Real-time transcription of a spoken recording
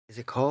Is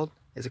it cold?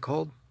 Is it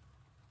cold?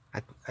 I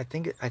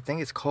think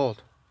it's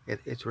cold.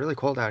 It's really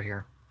cold out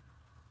here.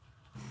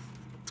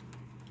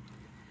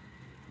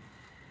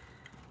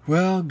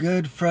 Well,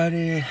 good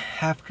Friday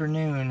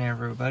afternoon,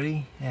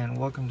 everybody, and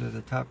welcome to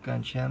the Top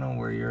Gun channel,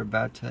 where you're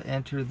about to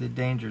enter the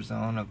danger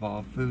zone of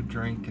all food,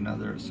 drink, and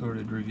other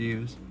assorted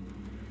reviews.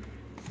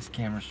 This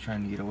camera's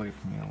trying to get away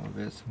from me a little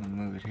bit, so I'm gonna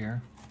move it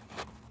here.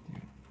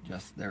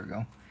 Just there we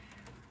go.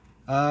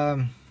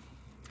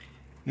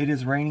 It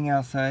is raining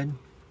outside,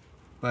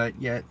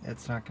 but yet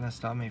it's not going to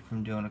stop me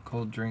from doing a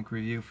cold drink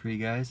review for you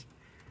guys.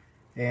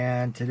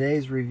 And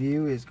today's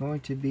review is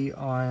going to be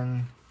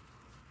on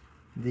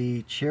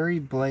the Cherry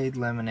Blade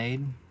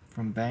Lemonade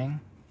from Bang.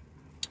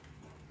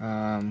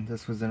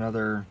 This was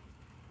another,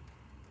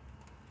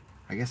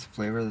 I guess,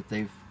 flavor that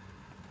they've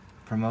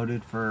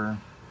promoted for.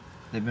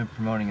 They've been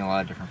promoting a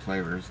lot of different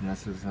flavors, and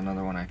this is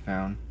another one I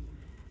found.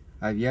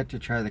 I've yet to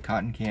try the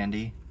cotton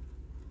candy,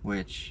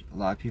 which a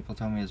lot of people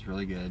tell me is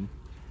really good.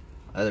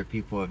 Other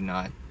people have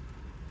not.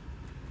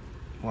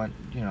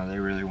 They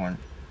really weren't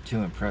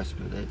too impressed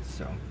with it.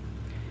 So,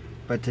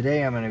 but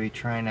today I'm going to be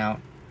trying out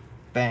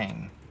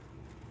Bang,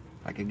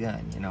 like a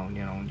gun. You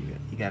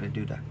got to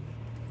do the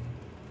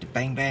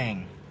bang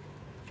bang,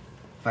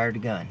 fire the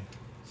gun.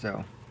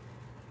 So,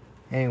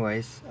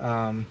 anyways,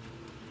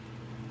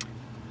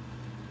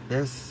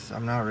 this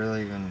I'm not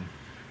really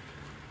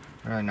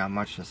not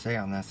much to say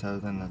on this other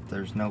than that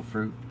there's no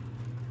fruit.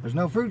 There's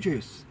no fruit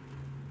juice.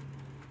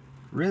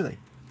 Really?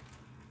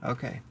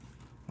 Okay.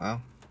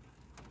 Well.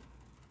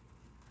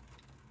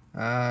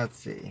 Let's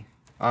see.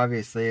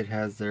 Obviously it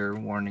has their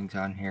warnings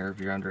on here. If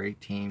you're under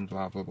 18,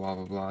 blah blah blah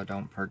blah blah,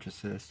 don't purchase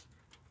this.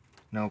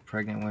 No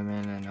pregnant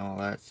women and all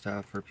that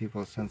stuff, for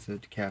people sensitive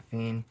to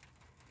caffeine.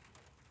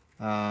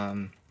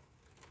 And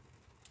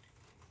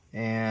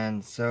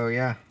so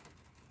yeah,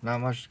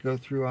 not much to go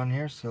through on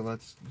here, so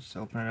let's just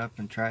open it up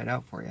and try it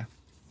out for you.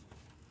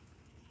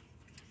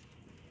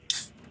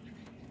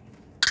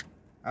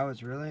 I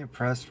was really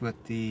impressed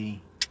with the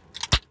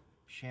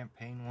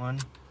champagne one.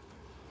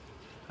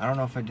 I don't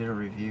know if I did a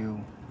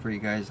review for you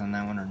guys on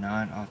that one or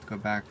not. I'll have to go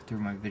back through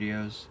my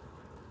videos.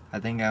 I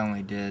think I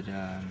only did,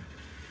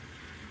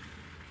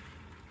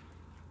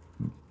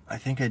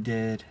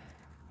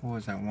 what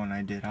was that one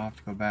I did? I'll have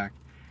to go back.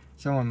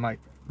 Someone might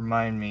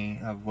remind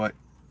me of what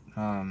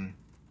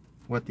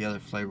the other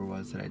flavor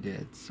was that I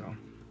did. So,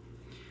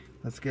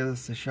 let's give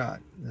this a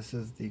shot. This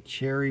is the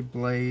Cherry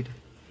Blade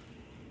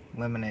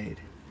Lemonade.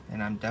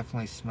 And I'm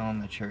definitely smelling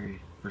the cherry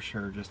for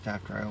sure just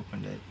after I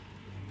opened it.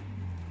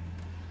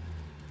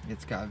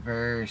 It's got a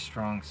very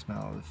strong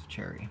smell of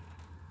cherry.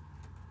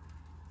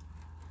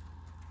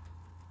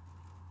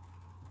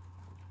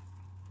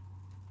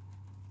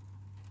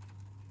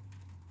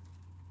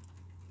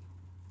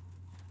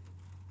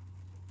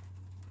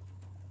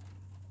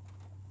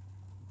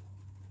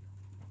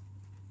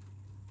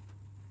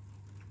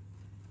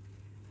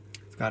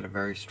 It's got a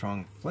very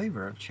strong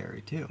flavor of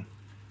cherry too.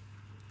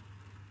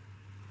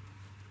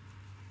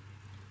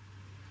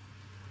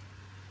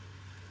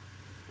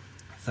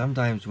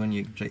 Sometimes when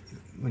you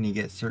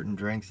get certain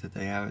drinks that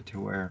they have it to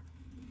where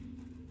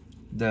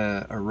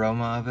the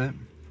aroma of it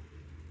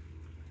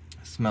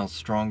smells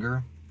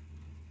stronger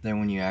than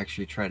when you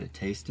actually try to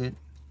taste it.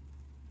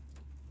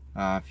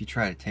 If you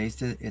try to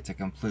taste it, it's a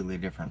completely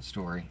different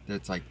story.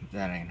 It's like,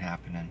 that ain't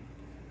happening.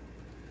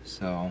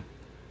 So,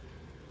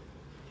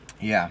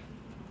 yeah.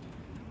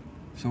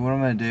 So what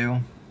I'm going to do,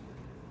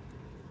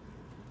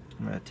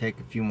 I'm going to take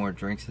a few more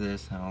drinks of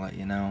this and I'll let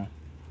you know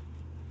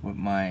what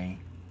my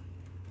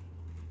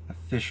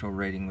official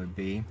rating would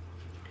be.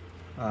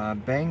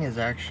 Bang is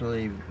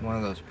actually one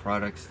of those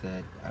products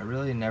that I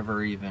really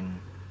never even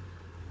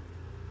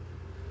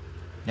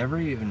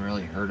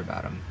really heard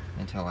about them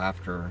until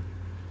after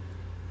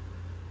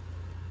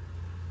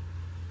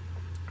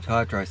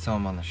I saw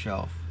them on the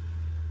shelf.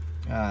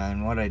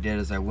 And what I did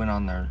is I went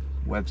on their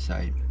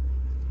website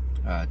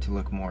to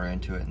look more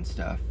into it and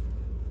stuff,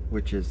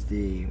 which is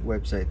the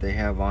website they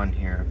have on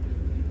here,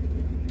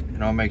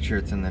 and I'll make sure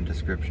it's in the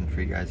description for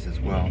you guys as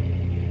well.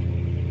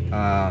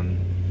 The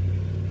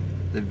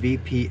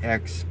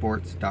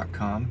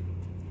vpxsports.com.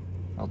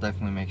 I'll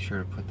definitely make sure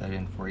to put that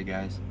in for you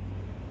guys.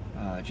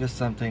 Just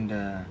something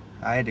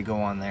I had to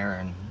go on there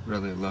and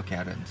really look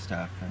at it and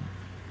stuff, and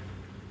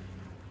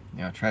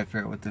try to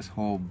figure out what this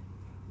whole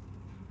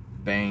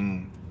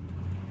Bang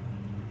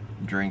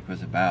drink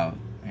was about.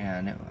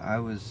 And I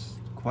was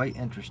quite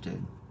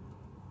interested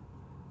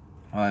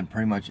on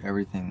pretty much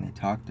everything they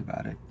talked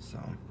about it.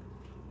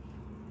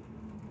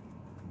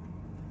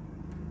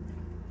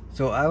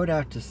 So I would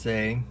have to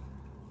say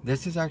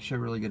this is actually a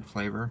really good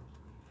flavor.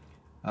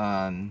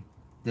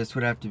 This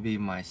would have to be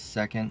my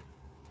second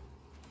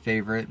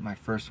favorite. My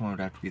first one would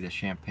have to be the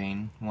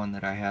champagne one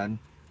that I had.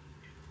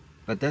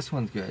 But this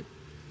one's good.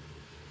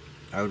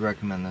 I would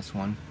recommend this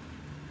one.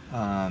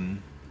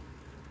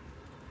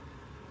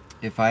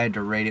 If I had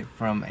to rate it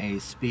from a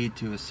speed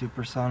to a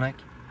supersonic,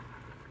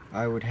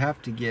 I would have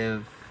to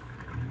give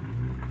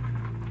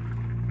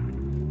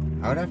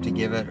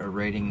it a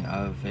rating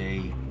of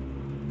a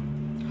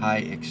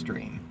High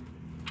Extreme,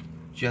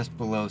 just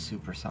below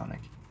Supersonic.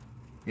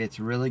 It's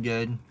really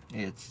good.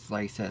 It's,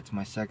 like I said, it's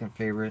my second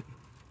favorite.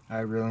 I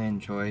really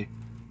enjoy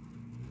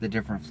the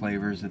different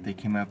flavors that they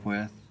came up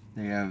with.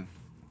 They have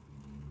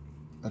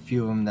a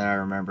few of them that I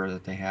remember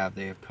that they have.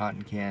 They have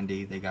cotton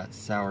candy, they got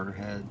sour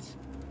heads,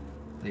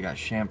 they got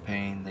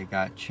champagne, they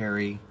got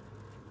cherry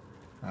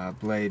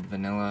blade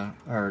vanilla,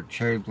 or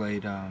cherry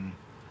blade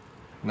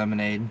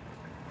lemonade.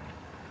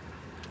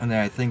 And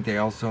then I think they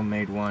also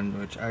made one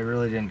which I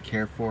really didn't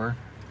care for,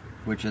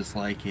 which is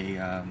like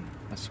a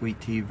sweet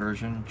tea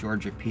version,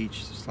 Georgia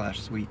peach /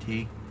 sweet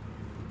tea.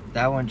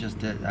 I don't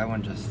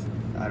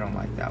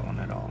like that one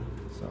at all.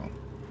 So,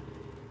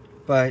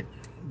 but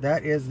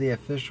that is the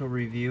official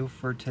review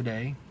for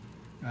today.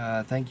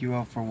 Thank you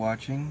all for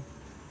watching.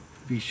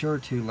 Be sure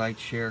to like,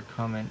 share,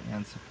 comment,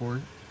 and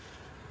support.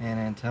 And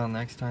until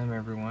next time,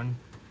 everyone,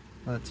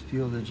 let's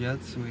fuel the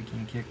jets so we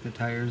can kick the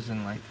tires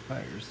and light the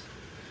fires.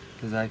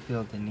 Because I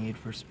feel the need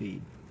for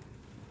speed.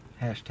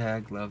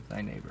 # love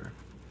thy neighbor.